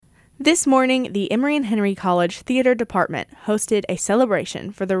This morning, the Emory and Henry College Theater Department hosted a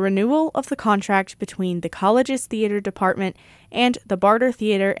celebration for the renewal of the contract between the college's theater department and the Barter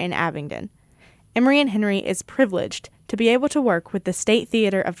Theater in Abingdon. Emory and Henry is privileged to be able to work with the State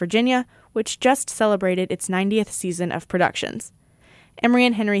Theater of Virginia, which just celebrated its 90th season of productions. Emory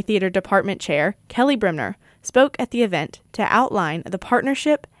and Henry Theater Department Chair Kelly Bremner spoke at the event to outline the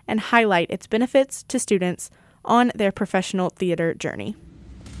partnership and highlight its benefits to students on their professional theater journey.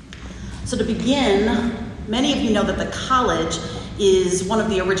 So to begin, many of you know that the college is one of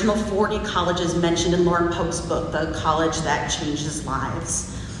the original 40 colleges mentioned in Lauren Pope's book, The College That Changes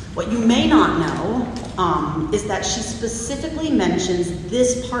Lives. What you may not know is that she specifically mentions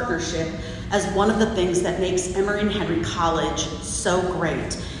this partnership as one of the things that makes Emory and Henry College so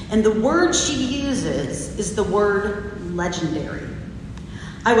great. And the word she uses is the word legendary.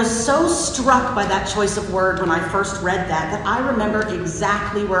 I was so struck by that choice of word when I first read that I remember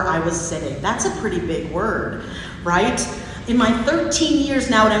exactly where I was sitting. That's a pretty big word, right? In my 13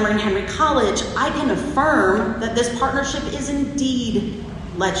 years now at Emory and Henry College, I can affirm that this partnership is indeed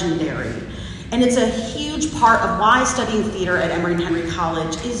legendary. And it's a huge part of why studying theater at Emory and Henry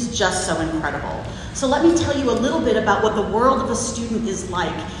College is just so incredible. So let me tell you a little bit about what the world of a student is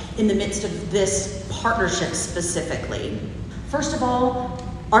like in the midst of this partnership specifically. First of all,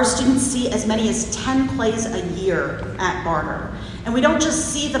 our students see as many as 10 plays a year at Barter. And we don't just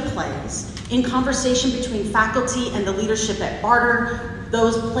see the plays. In conversation between faculty and the leadership at Barter,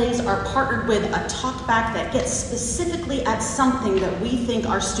 those plays are partnered with a talkback that gets specifically at something that we think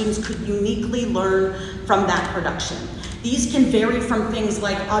our students could uniquely learn from that production. These can vary from things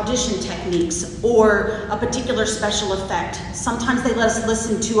like audition techniques or a particular special effect. Sometimes they let us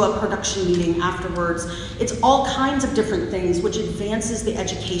listen to a production meeting afterwards. It's all kinds of different things which advances the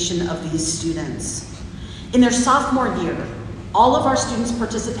education of these students. In their sophomore year, all of our students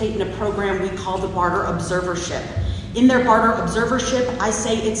participate in a program we call the Barter Observership. In their Barter Observership, I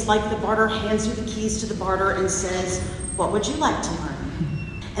say it's like the Barter hands you the keys to the Barter and says, "What would you like to learn?"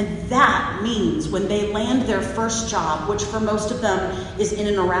 And that means when they land their first job, which for most of them is in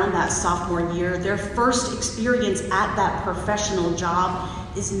and around that sophomore year, their first experience at that professional job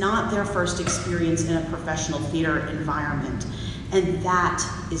is not their first experience in a professional theater environment. And that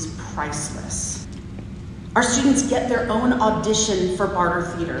is priceless. Our students get their own audition for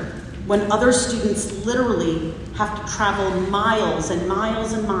Barter Theater when other students literally have to travel miles and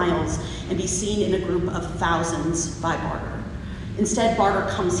miles and miles and be seen in a group of thousands by Barter. Instead,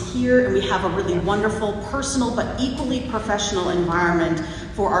 Barter comes here and we have a really wonderful, personal, but equally professional environment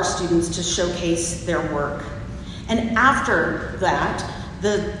for our students to showcase their work. And after that,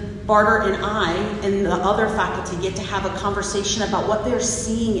 the Barter and I and the other faculty get to have a conversation about what they're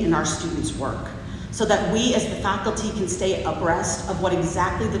seeing in our students' work, so that we as the faculty can stay abreast of what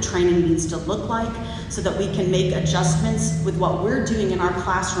exactly the training needs to look like, so that we can make adjustments with what we're doing in our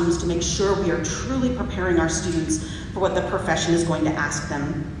classrooms to make sure we are truly preparing our students for what the profession is going to ask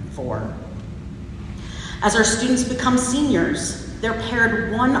them for. As our students become seniors, they're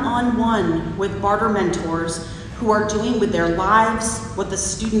paired one-on-one with Barter mentors who are doing with their lives what the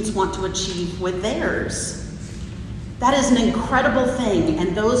students want to achieve with theirs. That is an incredible thing,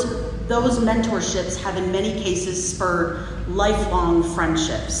 and those mentorships have in many cases spurred lifelong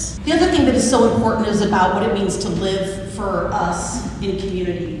friendships. The other thing that is so important is about what it means to live for us in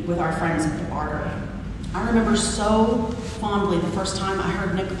community with our friends at the Barter. I remember so fondly the first time I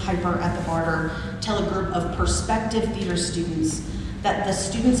heard Nick Piper at the Barter tell a group of prospective theater students that the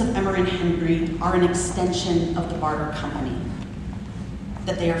students of Emory and Henry are an extension of the Barter company,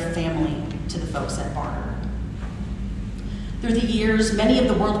 that they are family to the folks at Barter. Through the years, many of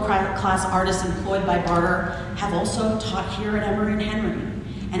the world-class artists employed by Barter have also taught here at Emory and Henry,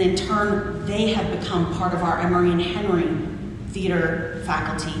 and in turn, they have become part of our Emory and Henry theater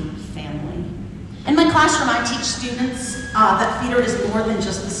faculty family. In my classroom, I teach students that theater is more than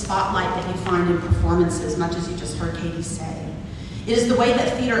just the spotlight that you find in performances, much as you just heard Katie say. It is the way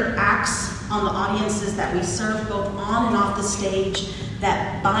that theater acts on the audiences that we serve, both on and off the stage,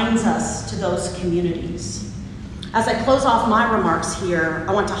 that binds us to those communities. As I close off my remarks here,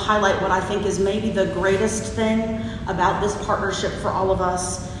 I want to highlight what I think is maybe the greatest thing about this partnership for all of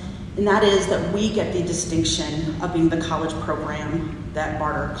us, and that is that we get the distinction of being the college program that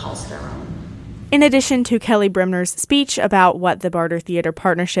Barter calls their own. In addition to Kelly Bremner's speech about what the Barter Theater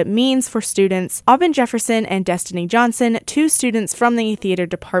partnership means for students, Aubin Jefferson and Destiny Johnson, two students from the theater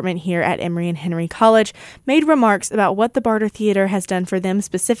department here at Emory and Henry College, made remarks about what the Barter Theater has done for them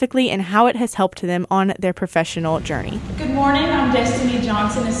specifically and how it has helped them on their professional journey. Good morning, I'm Destiny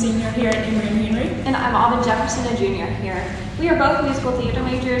Johnson, a senior here at Emory and Henry. And I'm Aubin Jefferson, a junior here. We are both musical theater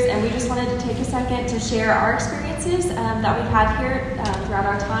majors, and we just wanted to take a second to share our experiences that we've had here throughout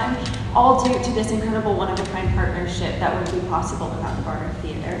our time, all due to this incredible one-of-a-kind partnership that would be possible without the Barter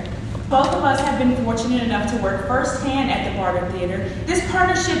Theater. Both of us have been fortunate enough to work firsthand at the Barter Theater. This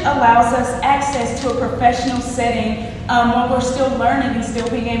partnership allows us access to a professional setting while we're still learning and still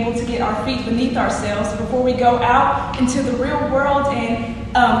being able to get our feet beneath ourselves before we go out into the real world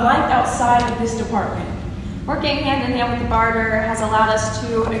and life outside of this department. Working hand in hand with the Barter has allowed us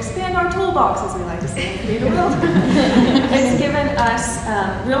to expand our toolbox, as we like to say in the theater world. It's given us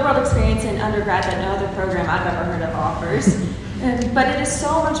real-world experience in undergrad that no other program I've ever heard of offers. But it is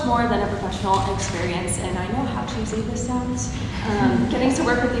so much more than a professional experience, and I know how cheesy this sounds. Getting to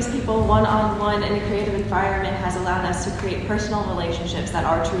work with these people one-on-one in a creative environment has allowed us to create personal relationships that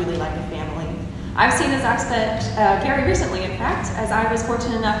are truly like a family. I've seen this aspect very recently, in fact, as I was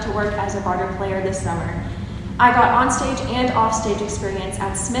fortunate enough to work as a Barter player this summer. I got on-stage and off-stage experience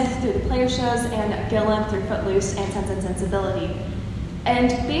at Smith through the player shows and Gillum through Footloose and Sense and Sensibility. And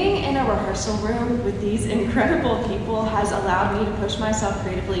being in a rehearsal room with these incredible people has allowed me to push myself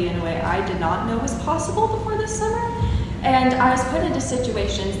creatively in a way I did not know was possible before this summer. And I was put into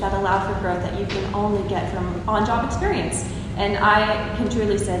situations that allowed for growth that you can only get from on-job experience. And I can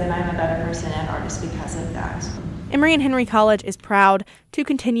truly say that I'm a better person and artist because of that. Emory and Henry College is proud to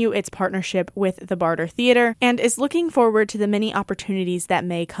continue its partnership with the Barter Theater and is looking forward to the many opportunities that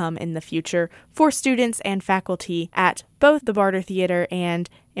may come in the future for students and faculty at both the Barter Theater and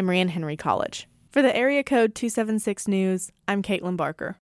Emory and Henry College. For the Area Code 276 News, I'm Caitlin Barker.